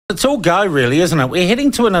It's all go, really, isn't it? We're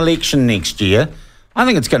heading to an election next year. I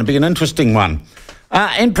think it's going to be an interesting one.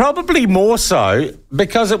 And probably more so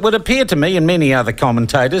because it would appear to me and many other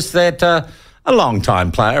commentators that a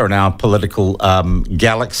long-time player in our political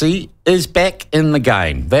galaxy is back in the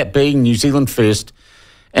game, that being New Zealand First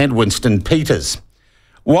and Winston Peters.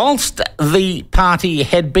 Whilst the party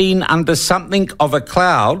had been under something of a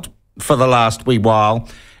cloud for the last wee while,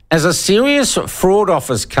 as a serious fraud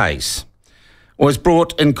office case was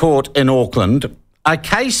brought in court in Auckland, a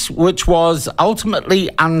case which was ultimately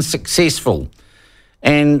unsuccessful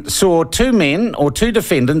and saw two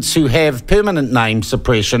defendants who have permanent name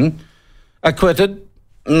suppression acquitted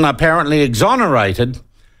and apparently exonerated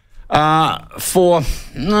for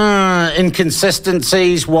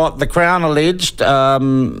inconsistencies. What the Crown alleged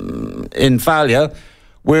in failure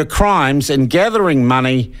were crimes in gathering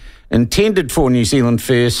money intended for New Zealand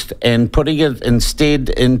First and putting it instead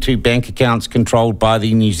into bank accounts controlled by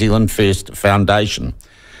the New Zealand First Foundation.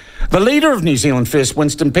 The leader of New Zealand First,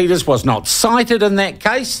 Winston Peters, was not cited in that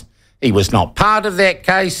case. He was not part of that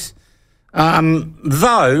case,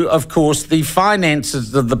 though, of course, the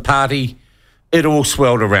finances of the party, it all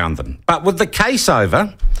swelled around them. But with the case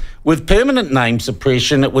over, with permanent name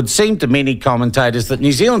suppression, it would seem to many commentators that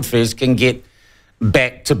New Zealand First can get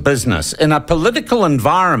back to business in a political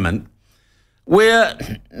environment where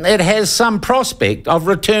it has some prospect of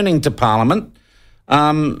returning to Parliament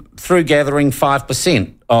through gathering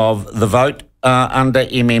 5% of the vote under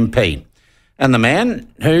MMP. And the man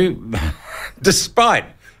who, despite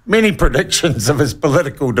many predictions of his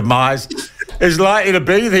political demise, is likely to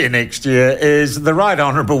be there next year is the Right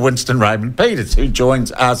Honourable Winston Raymond Peters, who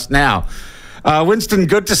joins us now. Winston,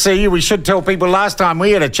 good to see you. We should tell people last time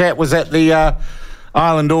we had a chat was at the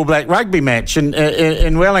Ireland All Black rugby match in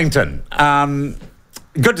Wellington.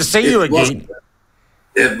 Good to see you again.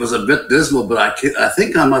 It was a bit dismal, but I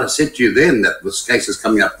think I might have said to you then that this case is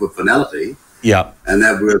coming up for finality. Yeah. And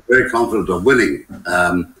that we were very confident of winning.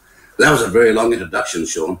 That was a very long introduction,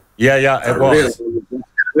 Sean. Yeah, it was.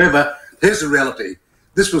 However, here's the reality.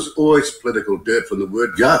 This was always political dirt from the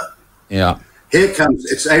word go. Yeah. Here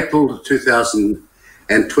comes, it's April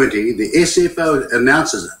 2020. The SFO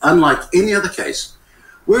announces, unlike any other case,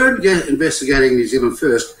 we're investigating New Zealand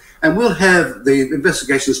First, and we'll have the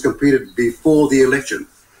investigations completed before the election.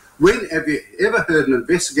 When have you ever heard an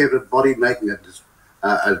investigative body making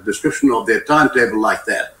a description of their timetable like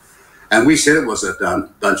that? And we said it was a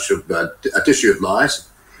tissue of lies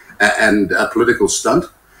and a political stunt.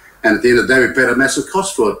 And at the end of the day, we paid a massive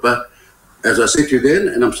cost for it. But as I said to you then,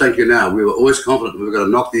 and I'm saying to you now, we were always confident we were going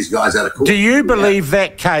to knock these guys out of court. Do you believe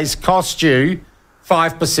that case cost you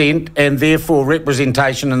 5% and therefore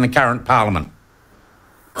representation in the current Parliament?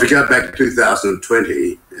 If you go back to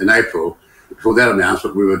 2020 in April, before that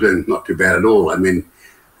announcement, we were doing not too bad at all. I mean,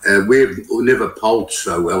 we've never polled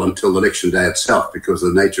so well until election day itself because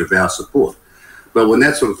of the nature of our support. But when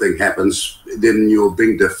that sort of thing happens, then you're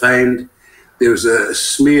being defamed. There's a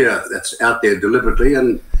smear that's out there deliberately,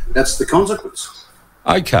 and that's the consequence.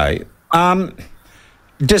 Okay.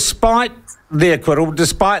 Despite the acquittal,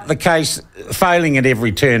 despite the case failing at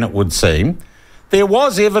every turn, it would seem, there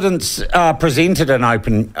was evidence presented in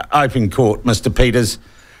open court, Mr. Peters,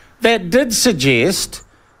 that did suggest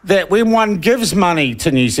that when one gives money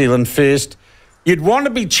to New Zealand First, you'd want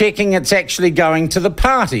to be checking it's actually going to the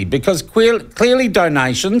party, because clearly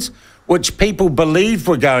donations, which people believed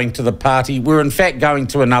were going to the party, were in fact going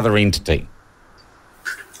to another entity.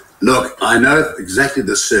 Look, I know exactly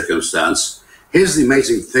the circumstance. Here's the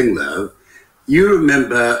amazing thing, though. You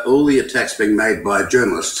remember all the attacks being made by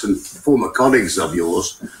journalists and former colleagues of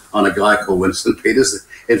yours on a guy called Winston Peters.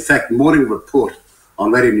 In fact, Morning Report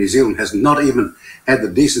on Radio New Zealand has not even had the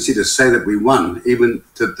decency to say that we won, even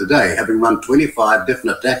to today, having run 25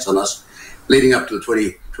 different attacks on us leading up to the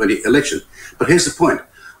 2020 election. But here's the point.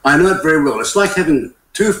 I know it very well. It's like having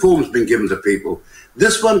two forms being given to people.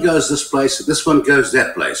 This one goes this place, this one goes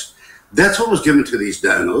that place. That's what was given to these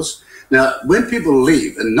donors. Now, when people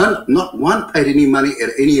leave, and not one paid any money at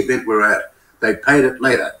any event we're at, they paid it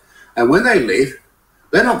later. And when they leave,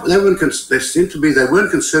 they weren't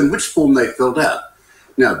concerned which form they filled out.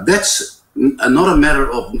 Now, that's not a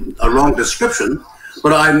matter of a wrong description,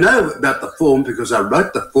 but I know about the form because I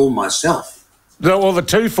wrote the form myself. Well, the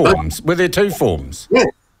two forms. Were there two forms? Yeah,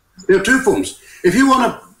 there are two forms. If you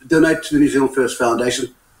want to donate to the New Zealand First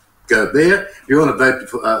Foundation, go there. If you want to vote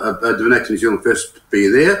for, donate to New Zealand First, be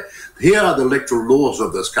there. Here are the electoral laws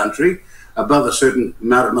of this country. Above a certain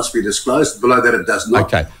amount, it must be disclosed. Below that, it does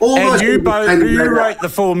not. Okay. And you wrote the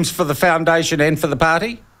forms for the foundation and for the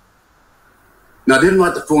party? No, I didn't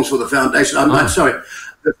write the forms for the foundation. I'm sorry.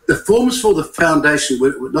 The forms for the foundation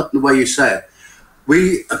were not the way you say it.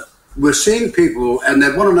 We're seeing people and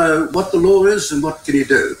they want to know what the law is and what can you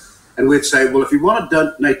do. And we'd say, well, if you want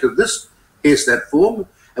to donate to this, here's that form.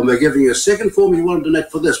 And we're giving you a second form, you want to donate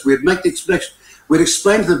for this. We'd make the explanation. We'd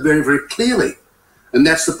explain to them very, very clearly. And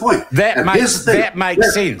that's the point. That makes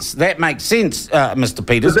sense. That makes sense, Mr.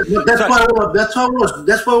 Peters.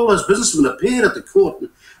 That's why all those businessmen appeared at the court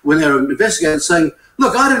when they were investigating, saying,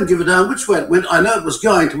 look, I didn't give a damn which way it went. I know it was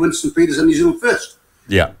going to Winston Peters and New Zealand First.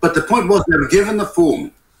 Yeah. But the point was they were given the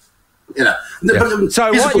form. You know. Yeah.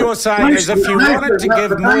 So what you're saying is if you wanted to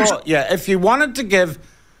give more, if you wanted to give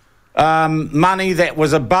money that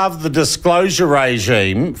was above the disclosure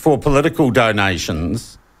regime for political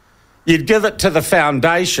donations, you'd give it to the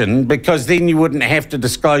foundation because then you wouldn't have to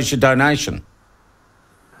disclose your donation.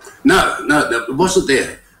 No, it wasn't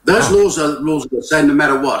there. Those laws are the rules that say no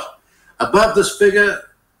matter what. Above this figure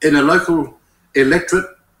in a local electorate,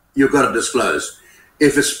 you've got to disclose.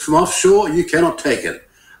 If it's from offshore, you cannot take it.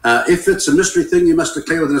 If it's a mystery thing, you must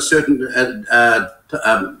declare within a certain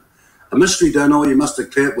a mystery donor, you must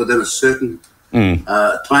declare it within a certain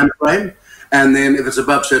time frame. And then if it's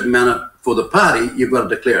above a certain amount for the party, you've got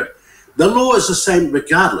to declare it. The law is the same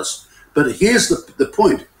regardless. But here's the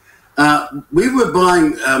point. We were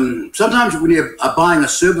buying, sometimes when you are buying a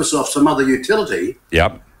service off some other utility,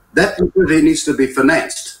 that utility needs to be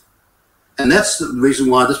financed. And that's the reason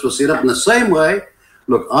why this was set up in the same way.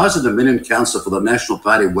 Look, I was a Dominion councillor for the National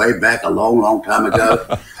Party way back a long, long time ago.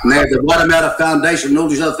 And they had the right amount of foundation and all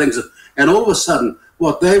these other things. And all of a sudden,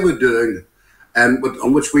 what they were doing, and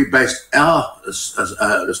on which we based our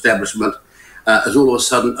establishment, is all of a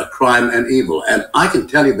sudden a crime and evil. And I can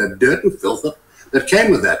tell you the dirt and filth that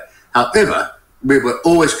came with that. However, we were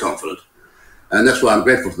always confident. And that's why I'm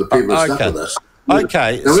grateful to the people who stuck with us.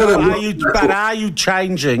 Okay. So are you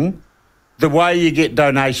changing the way you get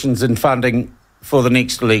donations and funding for the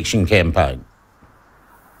next election campaign?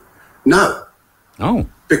 No. Oh.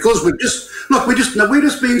 Because we've just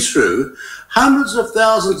been through hundreds of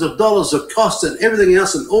thousands of dollars of costs and everything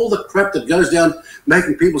else and all the crap that goes down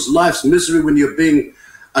making people's lives misery when you're being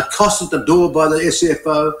accosted at the door by the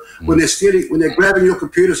SFO, when they're stealing, when they're grabbing your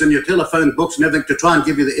computers and your telephone books and everything to try and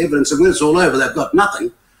give you the evidence, and when it's all over, they've got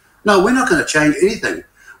nothing. No, we're not going to change anything.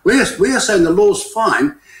 We are saying the law's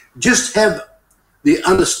fine. Just have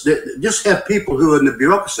people who are in the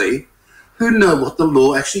bureaucracy who know what the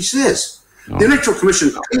law actually says. Oh. The Electoral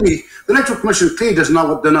Commission clearly does not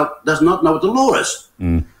know what the law is.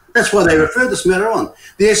 That's why they referred this matter on.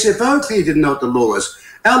 The SFO clearly didn't know what the law is.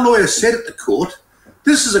 Our lawyers said at the court,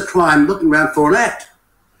 this is a crime looking around for an act,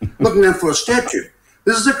 looking around for a statute.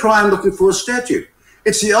 This is a crime looking for a statute.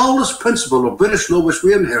 It's the oldest principle of British law which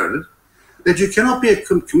we inherited, that you cannot be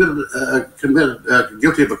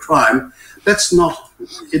guilty of a crime that's not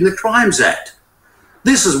in the Crimes Act.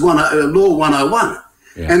 This is Law 101.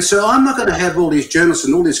 Yeah. And so I'm not going to have all these journalists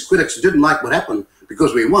and all these critics who didn't like what happened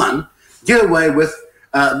because we won, get away with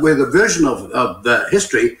where the version of the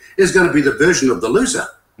history is going to be the version of the loser.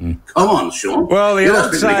 Come on, Sean. Well,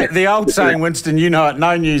 the old saying, Winston, you know it,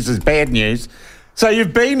 no news is bad news. So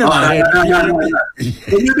you've been in No. When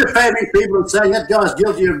you're defaming people and saying that guy's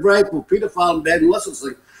guilty of rape or paedophile and bad and all sorts of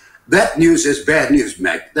things, that news is bad news,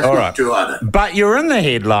 mate. That's not true either. But you're in the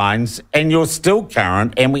headlines and you're still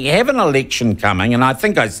current, and we have an election coming, and I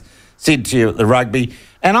think I said to you at the rugby,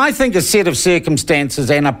 and I think a set of circumstances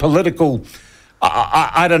and a political,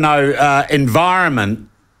 environment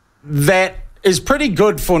that is pretty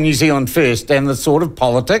good for New Zealand First and the sort of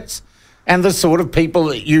politics and the sort of people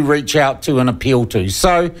that you reach out to and appeal to.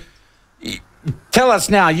 So tell us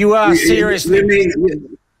now, you are seriously...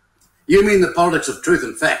 You mean the politics of truth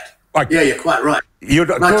and fact? Yeah, you're quite right. You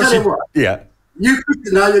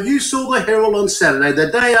saw the Herald on Saturday,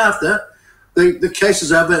 the day after the case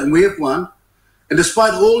is over and we have won. And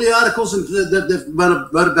despite all the articles that they've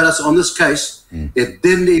wrote about us on this case, it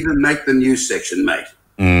didn't even make the news section, mate.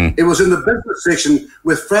 It was in the business section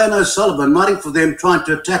with Fran O'Sullivan writing for them, trying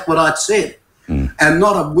to attack what I'd said. And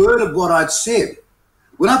not a word of what I'd said.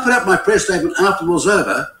 When I put out my press statement after it was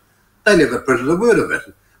over, they never printed a word of it.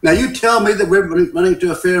 Now, you tell me that we're running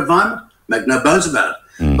to a fair environment, make no bones about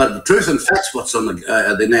it. But the truth and facts, what's on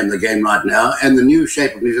the name of the game right now, and the new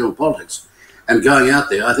shape of New Zealand politics. And going out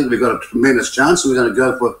there, I think we've got a tremendous chance, and we're going to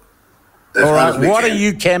go for... All right, what are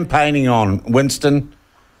you campaigning on, Winston?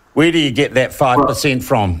 Where do you get that 5%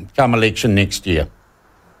 from come election next year?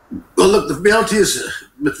 Well, look, the reality is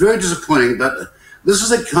it's very disappointing, but this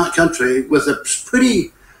is a country with a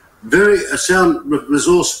pretty, very sound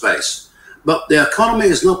resource base, but the economy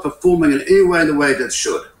is not performing in any way in the way that it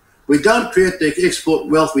should. We don't create the export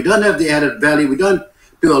wealth. We don't have the added value. We don't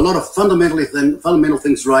do a lot of fundamental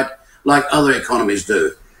things right like other economies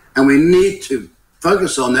do. And we need to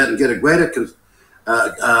focus on that and get a greater,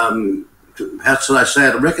 how should I say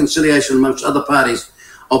it, a reconciliation amongst other parties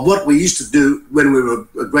of what we used to do when we were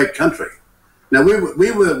a great country. Now,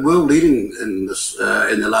 we were world leading in this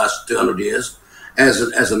in the last 200 years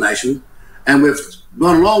as a nation, and we've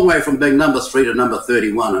gone a long way from being number 3 to number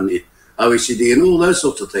 31 in the OECD and all those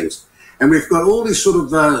sorts of things. And we've got all these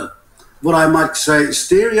sort of, what I might say,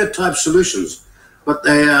 stereotype solutions, but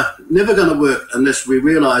they are never going to work unless we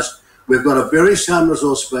realise we've got a very sound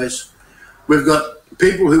resource base. We've got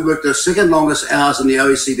people who work the second longest hours in the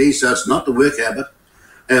OECD, so it's not the work habit,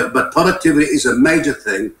 but productivity is a major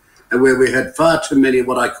thing, and where we had far too many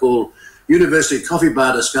what I call university coffee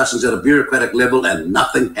bar discussions at a bureaucratic level and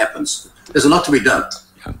nothing happens. There's a lot to be done.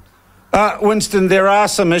 Winston, there are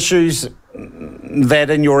some issues that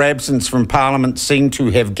in your absence from Parliament seem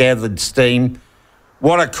to have gathered steam.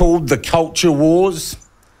 What are called the culture wars,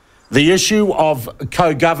 the issue of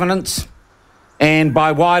co-governance, and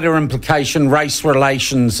by wider implication, race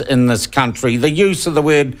relations in this country, the use of the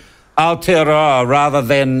word Aotearoa rather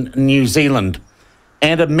than New Zealand,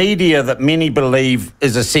 and a media that many believe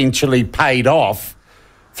is essentially paid off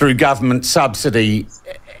through government subsidy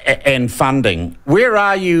and funding. Where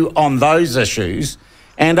are you on those issues?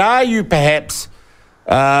 And are you perhaps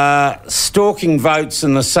stalking votes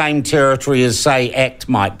in the same territory as, say, ACT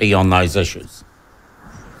might be on those issues?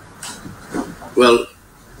 Well,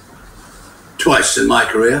 twice in my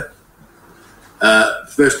career.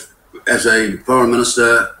 First, as a foreign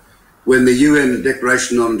minister, when the UN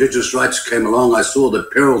Declaration on Indigenous Rights came along, I saw the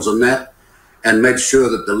perils in that and made sure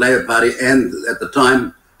that the Labour Party, and at the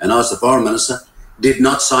time, and I was the foreign minister, did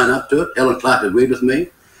not sign up to it. Helen Clark agreed with me.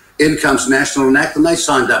 In comes National ACT, and they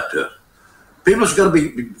signed up to it. People have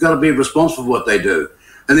got to be responsible for what they do.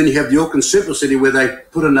 And then you have the Auckland Super City where they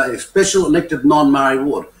put in a special elected non-Maori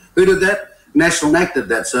ward. Who did that? National ACT did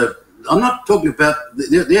that. So I'm not talking about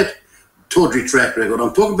their tawdry track record.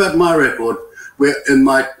 I'm talking about my record, where in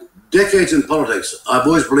my decades in politics, I've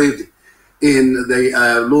always believed in the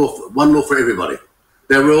one law for everybody.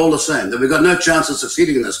 They were all the same. That we've got no chance of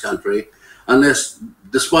succeeding in this country unless,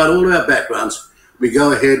 despite all of our backgrounds, we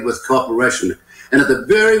go ahead with cooperation. And at the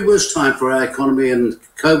very worst time for our economy and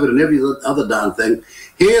COVID and every other darn thing,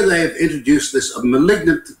 here they have introduced this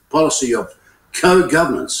malignant policy of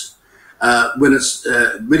co-governance when it's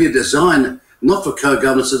really designed not for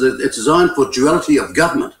co-governance, it's designed for duality of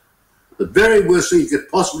government. The very worst thing you could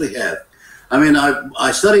possibly have. I mean,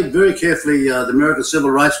 I studied very carefully the American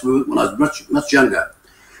Civil Rights Movement when I was much younger.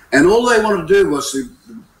 And all they wanted to do was to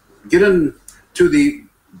get into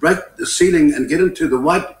break the ceiling and get into the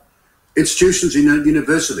white institutions in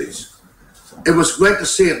universities. It was great to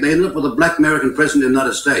see it. They ended up with a black American president of the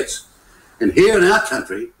United States. And here in our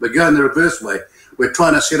country, we're going the reverse way. We're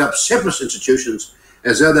trying to set up separate institutions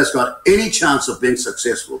as though that's got any chance of being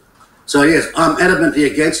successful. So yes, I'm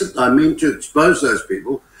adamantly against it. I mean to expose those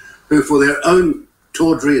people who, for their own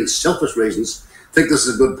tawdry and selfish reasons, think this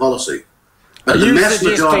is a good policy. But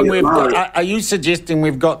are you suggesting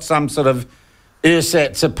we've got some sort of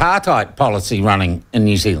ersatz apartheid policy running in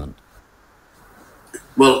New Zealand?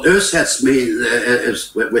 Well, ersatz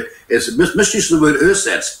is misuse of the word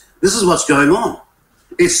ersatz. This is what's going on.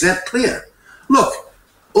 It's that clear. Look,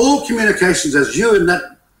 all communications, as you in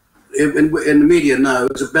the media know,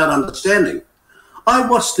 is about understanding. I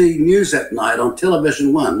watched the news that night on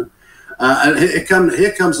Television One, and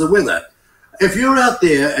here comes the weather. If you're out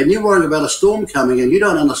there and you're worrying about a storm coming and you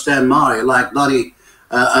don't understand Maori like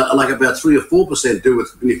about 3 or 4% do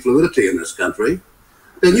with any fluidity in this country,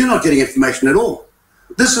 then you're not getting information at all.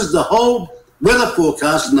 This is the whole weather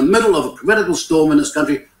forecast in the middle of a critical storm in this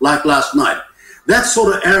country like last night. That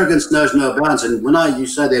sort of arrogance knows no bounds. And when you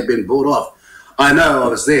say they've been bought off, I know I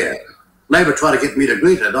was there. Labour tried to get me to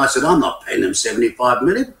greet it. I said, I'm not paying them $75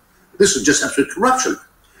 million. This is just absolute corruption.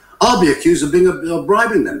 I'll be accused of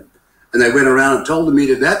bribing them. And they went around and told the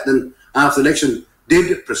media that, then after the election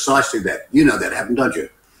did precisely that. You know that happened, don't you?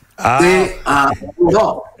 They are bought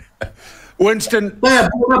off. Winston. They are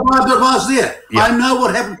bought off. I was there. Yeah. I know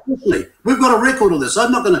what happened quickly. We've got a record of this.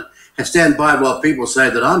 I'm not going to stand by while people say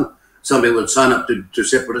that somebody would sign up to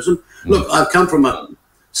separatism. Look, I've come from a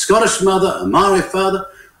Scottish mother, a Maori father.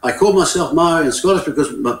 I call myself Maori and Scottish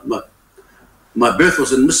because my birth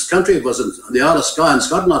was in this country. It was in the Isle of Skye in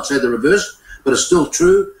Scotland. I'd say the reverse, but it's still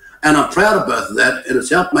true. And I'm proud of both of that. And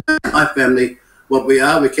it's helped my family what we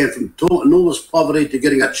are. We came from enormous poverty to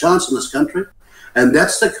getting a chance in this country. And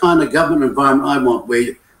that's the kind of government environment I want,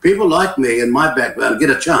 where people like me and my background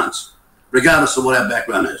get a chance. regardless of what our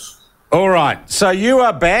background is. All right. So you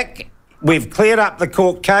are back. We've cleared up the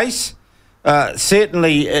court case,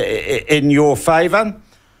 certainly in your favour.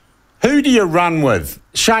 Who do you run with?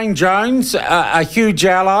 Shane Jones, a huge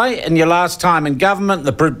ally in your last time in government.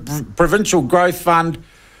 The Provincial Growth Fund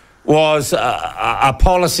was a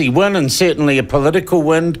policy win and certainly a political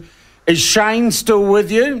win. Is Shane still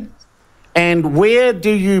with you? And where do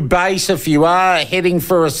you base, if you are heading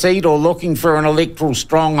for a seat or looking for an electoral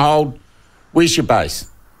stronghold, where's your base?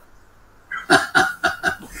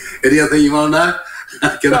 Any other thing you want to know?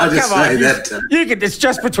 Can I just say that? You can. It's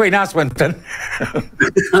just between us, Winston.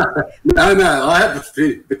 No. I have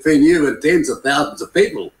between you and tens of thousands of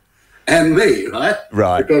people and me, right?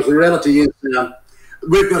 Right. Because the reality is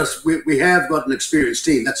we have got an experienced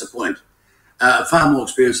team. That's the point. Far more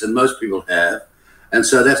experience than most people have. And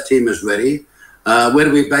so that team is ready. Where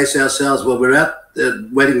do we base ourselves? Well, we're out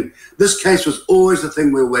waiting. This case was always the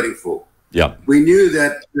thing we were waiting for. Yeah. We knew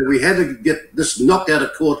that we had to get this knocked out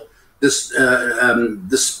of court, this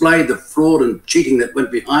display the fraud and cheating that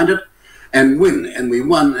went behind it, and win. And we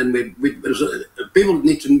won. And people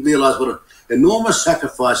need to realise what an enormous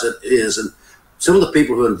sacrifice it is. And some of the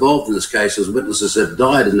people who are involved in this case as witnesses have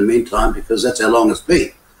died in the meantime because that's how long it's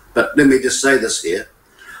been. But let me just say this here.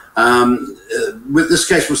 With this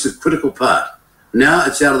case was the critical part. Now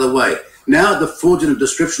it's out of the way. Now the fraudulent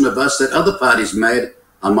description of us that other parties made,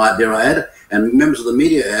 I might dare I add, and members of the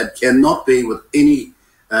media add, cannot be with any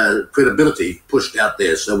credibility pushed out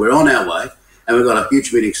there. So we're on our way, and we've got a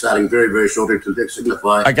huge meeting starting very, very shortly to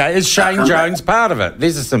signify. Okay, is Shane Jones part of it?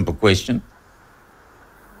 There's a simple question.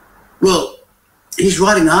 Well, he's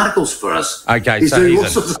writing articles for us. Okay, he's so doing all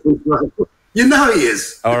he's sorts of things for us. You know he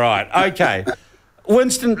is. All right, okay.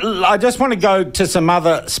 Winston, I just want to go to some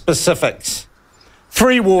other specifics.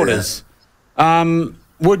 Three Waters. Yeah.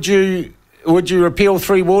 Would you repeal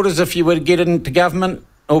Three Waters if you were to get into government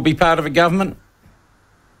or be part of a government?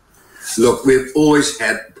 Look, we've always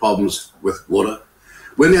had problems with water.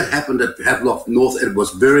 When that happened at Havelock North, it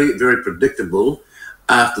was very, very predictable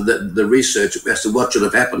after the research as to what should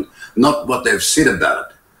have happened, not what they've said about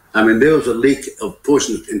it. I mean, there was a leak of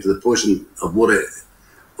poison into the poison of water,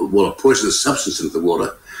 well, a poisonous substance into the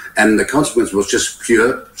water, and the consequence was just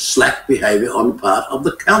pure slack behaviour on the part of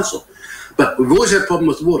the council. But we've always had a problem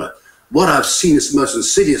with water. What I've seen is most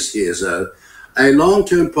insidious here is a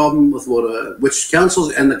long-term problem with water, which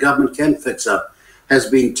councils and the government can fix up, has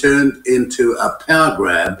been turned into a power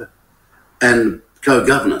grab and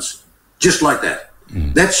co-governance, just like that.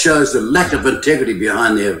 Mm. That shows the lack of integrity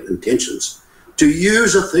behind their intentions. To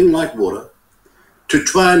use a thing like water to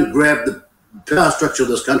try and grab the power structure of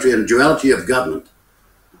this country and duality of government,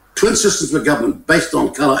 twin systems of government based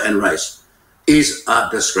on colour and race, is a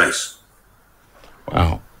disgrace.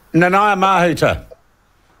 Wow. Nanaia Mahuta,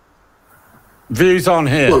 views on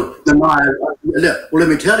here. Well, let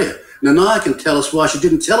me tell you, Nanaia can tell us why she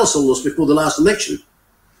didn't tell us all this before the last election.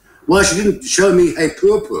 Why she didn't show me Hey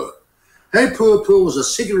Purpur. Hey Purpur was a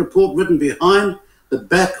secret report written behind the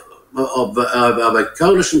back of a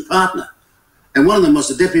coalition partner. And one of them was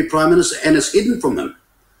the Deputy Prime Minister, and it's hidden from him.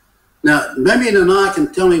 Now, maybe Nanaia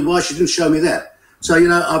can tell me why she didn't show me that. So,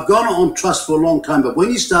 I've gone on trust for a long time, but when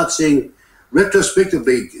you start seeing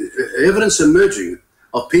retrospectively evidence emerging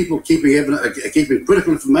of people keeping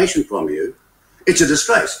critical information from you, it's a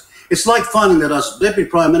disgrace. It's like finding that as Deputy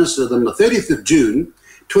Prime Minister on the 30th of June,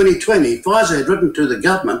 2020, Pfizer had written to the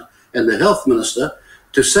government and the Health Minister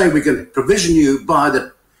to say we can provision you by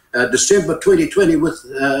the December 2020 with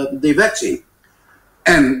the vaccine.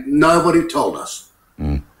 And nobody told us.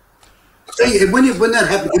 Mm. See, when that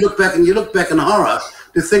happened, you look back in horror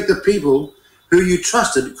to think that people who you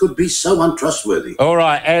trusted could be so untrustworthy. All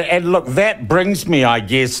right, and look, that brings me, I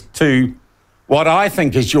guess, to what I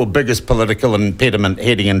think is your biggest political impediment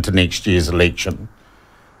heading into next year's election,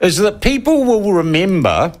 is that people will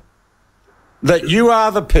remember that you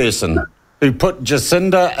are the person who put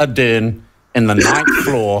Jacinda Ardern in the ninth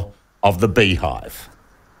floor of the Beehive.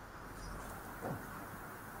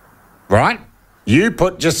 Right? You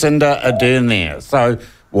put Jacinda Ardern there. So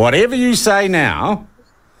whatever you say now,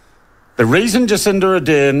 the reason Jacinda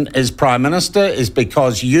Ardern is Prime Minister is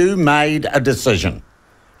because you made a decision.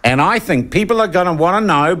 And I think people are going to want to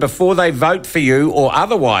know before they vote for you or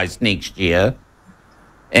otherwise next year,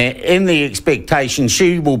 in the expectation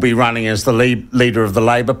she will be running as the leader of the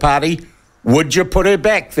Labour Party, would you put her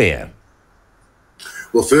back there?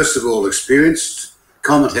 Well, first of all, experienced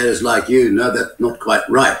commentators like you know that's not quite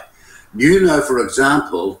right. You know, for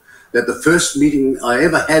example, that the first meeting I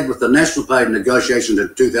ever had with the National Party negotiations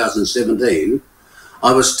in 2017,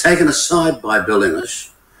 I was taken aside by Bill English,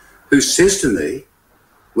 who says to me,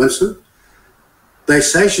 Winston, They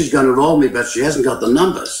say she's going to roll me, but she hasn't got the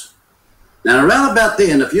numbers. Now, around about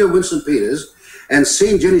then, if you're Winston Peters and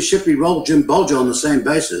seen Jenny Shipley roll Jim Bolger on the same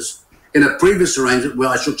basis in a previous arrangement where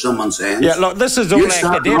I shook someone's hands... Yeah, look, this is all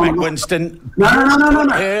academic, Winston. No.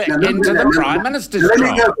 Into the Prime Minister's Let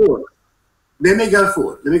me go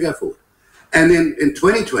forward. And then in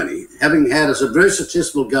 2020, having had a very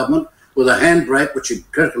successful government with a handbrake, which you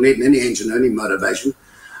critically need in any engine, any motivation,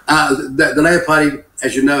 the Labour Party,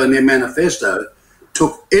 as you know, in their manifesto,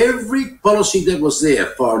 took every policy that was there,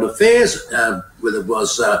 foreign affairs, whether it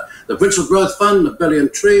was the Provincial Growth Fund, the Billion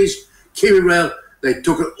Trees, Kiwi Rail, they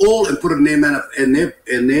took it all and put it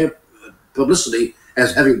in their publicity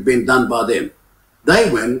as having been done by them. They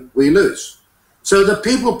win, we lose. So the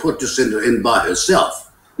people put Jacinda in by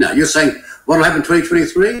herself. Now, you're saying, what will happen in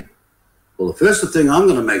 2023? Well, the first thing I'm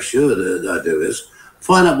going to make sure that I do is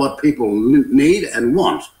find out what people need and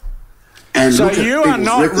want. And so you are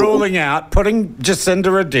not ruling out putting Jacinda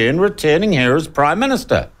Ardern, returning her as Prime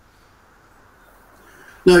Minister?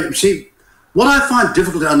 No, you see, what I find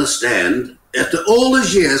difficult to understand, after all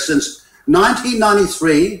these years, since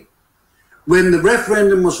 1993, when the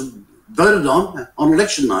referendum was voted on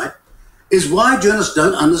election night, is why journalists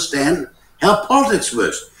don't understand how politics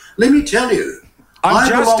works. Let me tell you. I'm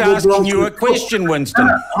just asking you a question, Winston.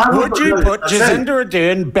 Would you put Jacinda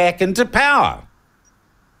Ardern back into power?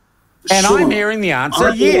 And Sean, I'm hearing the answer,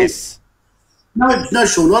 yes. No,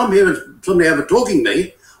 Sean, what I'm hearing is somebody over-talking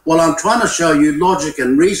me while I'm trying to show you logic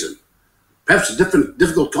and reason. Perhaps a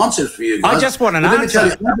difficult concepts for you guys. I just want an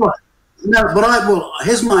answer.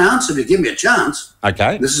 Here's my answer if you give me a chance.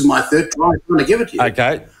 Okay. This is my third try trying to give it to you.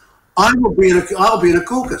 Okay. I'll be in a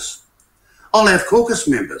caucus. I'll have caucus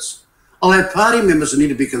members. I'll have party members who need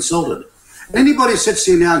to be consulted. Anybody who sits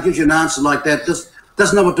here now and gives you an answer like that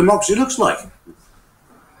doesn't know what democracy looks like.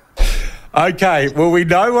 Okay, well, we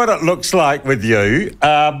know what it looks like with you.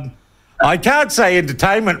 I can't say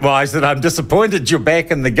entertainment-wise that I'm disappointed you're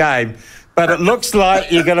back in the game, but it looks like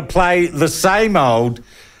you're going to play the same old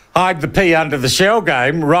hide the pea under the shell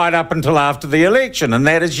game right up until after the election, and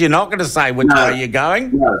that is you're not going to say which way you're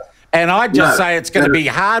going. No. And I'd just say it's going to be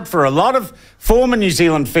hard for a lot of former New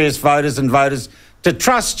Zealand First voters and voters to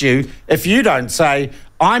trust you if you don't say,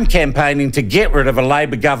 I'm campaigning to get rid of a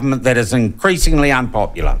Labor government that is increasingly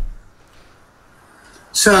unpopular.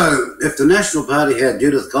 So, if the National Party had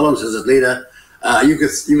Judith Collins as its leader, you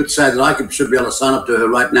would say that I should be able to sign up to her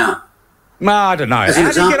right now. No, I don't know.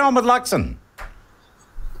 How do you get on with Luxon?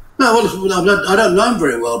 No, well, I don't know him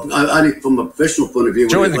very well. Only from a professional point of view.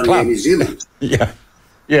 Join the club. In New Zealand. Yeah.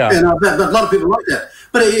 But a lot of people like that.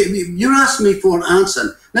 But you're asking me for an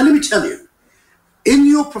answer. Now, let me tell you, in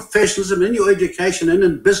your professionalism, in your education, and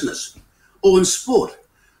in business, or in sport,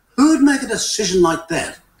 who would make a decision like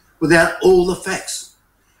that without all the facts?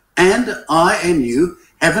 And I and you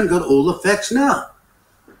haven't got all the facts now.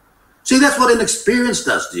 See, that's what inexperience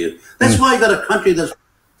does to you. That's why you've got a country that's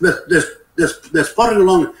plodding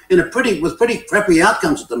along with pretty crappy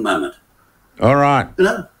outcomes at the moment. All right. You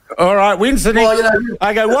know? All right, when's the next...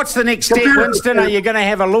 Well, Okay, what's the next step, Winston? Are you going to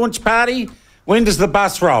have a launch party? When does the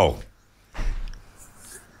bus roll?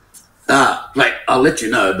 Mate, I'll let you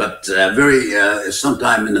know, but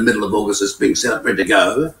sometime in the middle of August it's being set up, ready to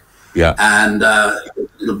go. Yeah. And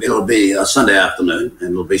it'll be a Sunday afternoon,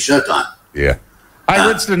 and it'll be showtime. Yeah. Hey,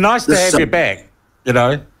 Winston, nice to have you back, you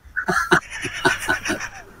know.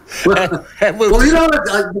 Well, you know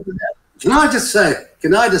what, can I just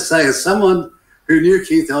say, as someone who knew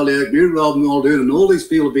Keith Holyoake, knew Rob Muldoon, and all these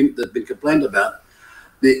people that have been complained about,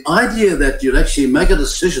 the idea that you'd actually make a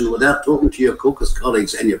decision without talking to your caucus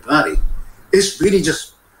colleagues and your party is really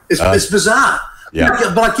just, it's bizarre. Yeah.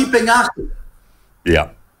 But I keep being asked.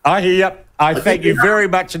 Yeah. I hear you. I thank you very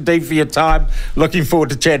much indeed for your time. Looking forward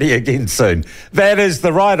to chatting again soon. That is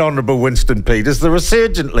the Right Honourable Winston Peters, the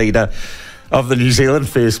resurgent leader of the New Zealand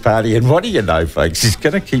First Party. And what do you know, folks? He's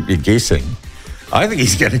going to keep you guessing. I think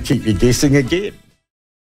he's going to keep you guessing again.